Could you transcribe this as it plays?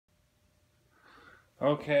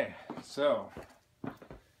Okay, so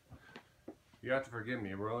you have to forgive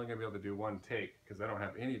me. We're only going to be able to do one take because I don't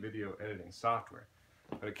have any video editing software.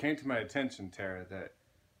 But it came to my attention, Tara,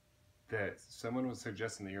 that someone was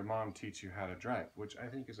suggesting that your mom teach you how to drive, which I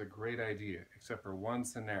think is a great idea, except for one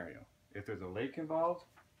scenario. If there's a lake involved,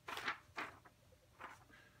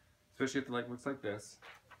 especially if the lake looks like this,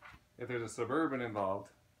 if there's a Suburban involved,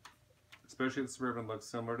 especially if the Suburban looks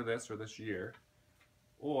similar to this or this year,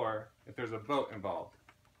 or if there's a boat involved,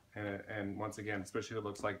 and once again, especially if it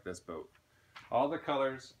looks like this boat. All the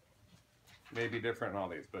colors may be different in all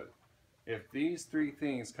these, but if these three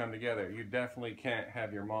things come together, you definitely can't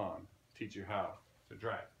have your mom teach you how to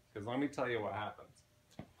drive. Because let me tell you what happens.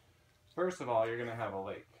 First of all, you're going to have a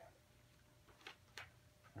lake.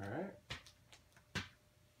 Alright?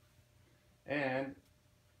 And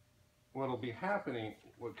what'll be happening,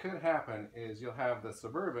 what could happen is you'll have the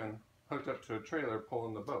Suburban hooked up to a trailer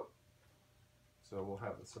pulling the boat. So we'll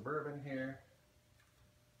have the Suburban here,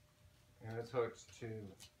 and it's hooked to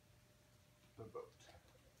the boat.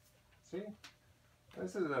 See?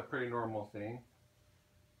 This is a pretty normal thing.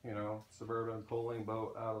 You know, Suburban pulling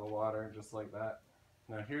boat out of the water, just like that.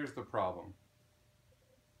 Now here's the problem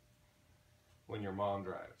when your mom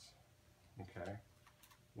drives. Okay?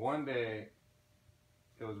 One day,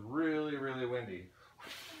 it was really, really windy,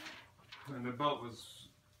 and the boat was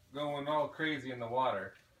going all crazy in the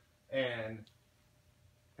water, and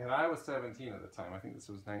I was 17 at the time. I think this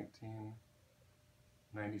was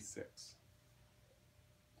 1996.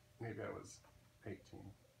 Maybe I was 18.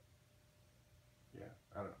 Yeah,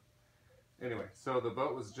 I don't know. Anyway, so the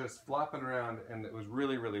boat was just flopping around, and it was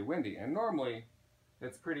really, really windy. And normally,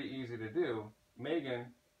 it's pretty easy to do.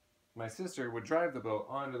 Megan, my sister, would drive the boat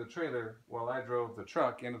onto the trailer while I drove the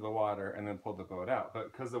truck into the water and then pulled the boat out.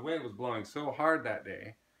 But because the wind was blowing so hard that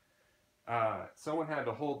day, someone had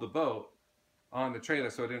to hold the boat on the trailer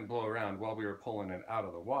so it didn't blow around while we were pulling it out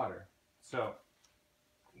of the water. So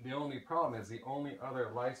the only problem is the only other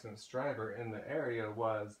licensed driver in the area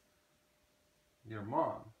was your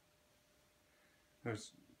mom.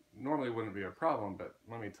 There's normally wouldn't be a problem, but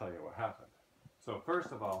let me tell you what happened. So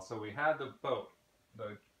first of all, so we had the boat,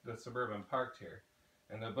 the Suburban parked here,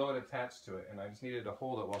 and the boat attached to it, and I just needed to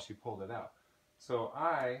hold it while she pulled it out. So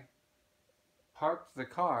I parked the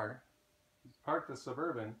car, parked the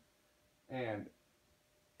Suburban, and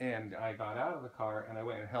I got out of the car and I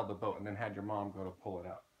went and held the boat and then had your mom go to pull it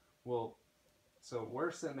out. Well, so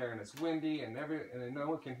we're sitting there and it's windy and no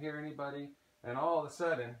one can hear anybody, and all of a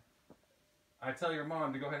sudden I tell your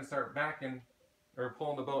mom to go ahead and start backing or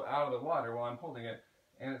pulling the boat out of the water while I'm holding it,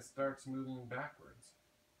 and it starts moving backwards.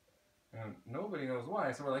 And nobody knows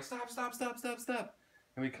why, so we're like, stop, stop, stop, stop, stop.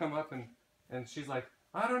 And we come up and she's like,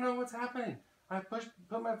 I don't know what's happening. I put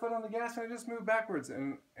my foot on the gas and I just moved backwards.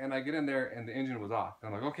 And I get in there and the engine was off. And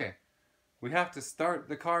I'm like, okay, we have to start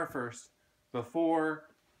the car first before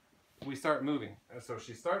we start moving. And so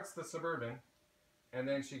she starts the Suburban, and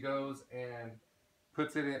then she goes and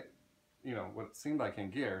puts it in, you know, what seemed like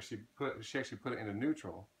in gear. She actually put it into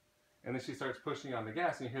neutral. And then she starts pushing on the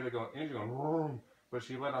gas, and you hear the engine going, vroom, but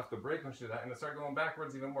she let off the brake when she did that, and it started going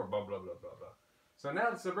backwards even more, blah, blah, blah, blah, blah. So now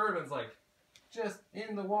the Suburban's like, just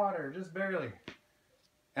in the water, just barely.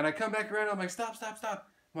 And I come back around, and I'm like, stop, stop, stop.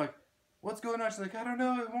 I'm like, what's going on? She's like, I don't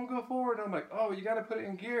know, it won't go forward. And I'm like, oh, you got to put it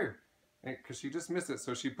in gear. Because she just missed it.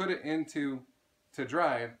 So she put it into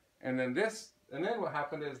drive, and then what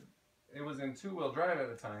happened is, it was in two-wheel drive at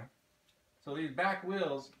the time. So these back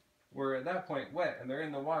wheels were at that point wet, and they're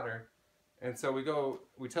in the water. And so we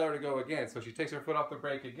tell her to go again. So she takes her foot off the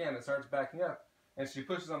brake again, it starts backing up, and she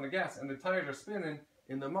pushes on the gas, and the tires are spinning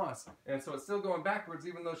in the moss. And so it's still going backwards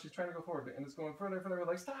even though she's trying to go forward, and it's going further and further. We're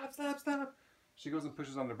like, stop, stop, stop. She goes and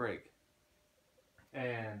pushes on the brake.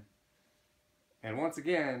 And once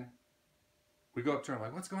again, we go up to her, I'm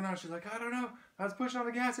like, what's going on? She's like, I don't know. I was pushing on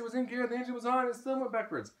the gas, it was in gear, the engine was on, it still went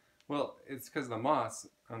backwards. Well, it's because of the moss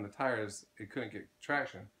on the tires, it couldn't get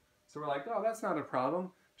traction. So we're like, oh, that's not a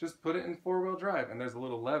problem. Just put it in four-wheel drive. And there's a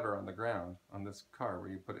little lever on the ground on this car where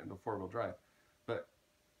you put it into four-wheel drive. But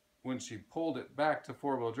when she pulled it back to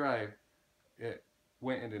four-wheel drive, it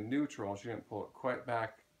went into neutral. She didn't pull it quite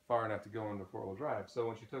back far enough to go into four-wheel drive. So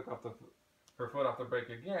when she took off her foot off the brake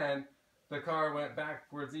again, the car went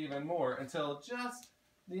backwards even more until just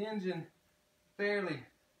the engine barely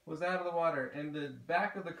was out of the water, and the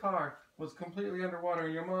back of the car was completely underwater,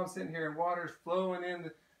 and your mom's sitting here and water's flowing in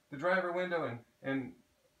the driver window, and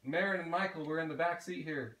Maren and Michael were in the back seat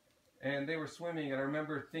here, and they were swimming, and I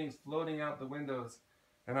remember things floating out the windows,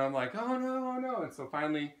 and I'm like, oh no, oh no. And so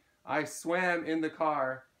finally I swam in the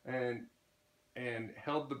car and and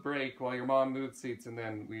held the brake while your mom moved seats, and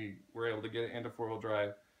then we were able to get it into four-wheel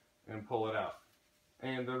drive and pull it out.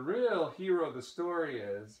 And the real hero of the story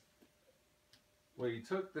is we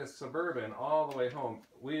took this Suburban all the way home.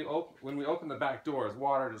 When we opened the back doors,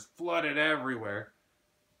 water just flooded everywhere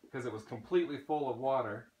because it was completely full of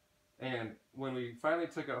water. And when we finally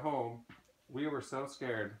took it home, we were so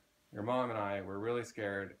scared. Your mom and I were really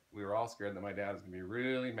scared. We were all scared that my dad was going to be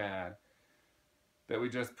really mad that we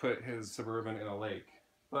just put his Suburban in a lake.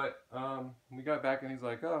 But we got back and he's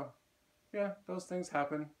like, oh, yeah, those things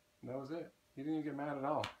happen. And that was it. He didn't even get mad at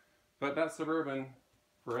all. But that Suburban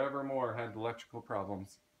forevermore had electrical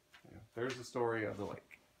problems. Yeah, there's the story of the lake.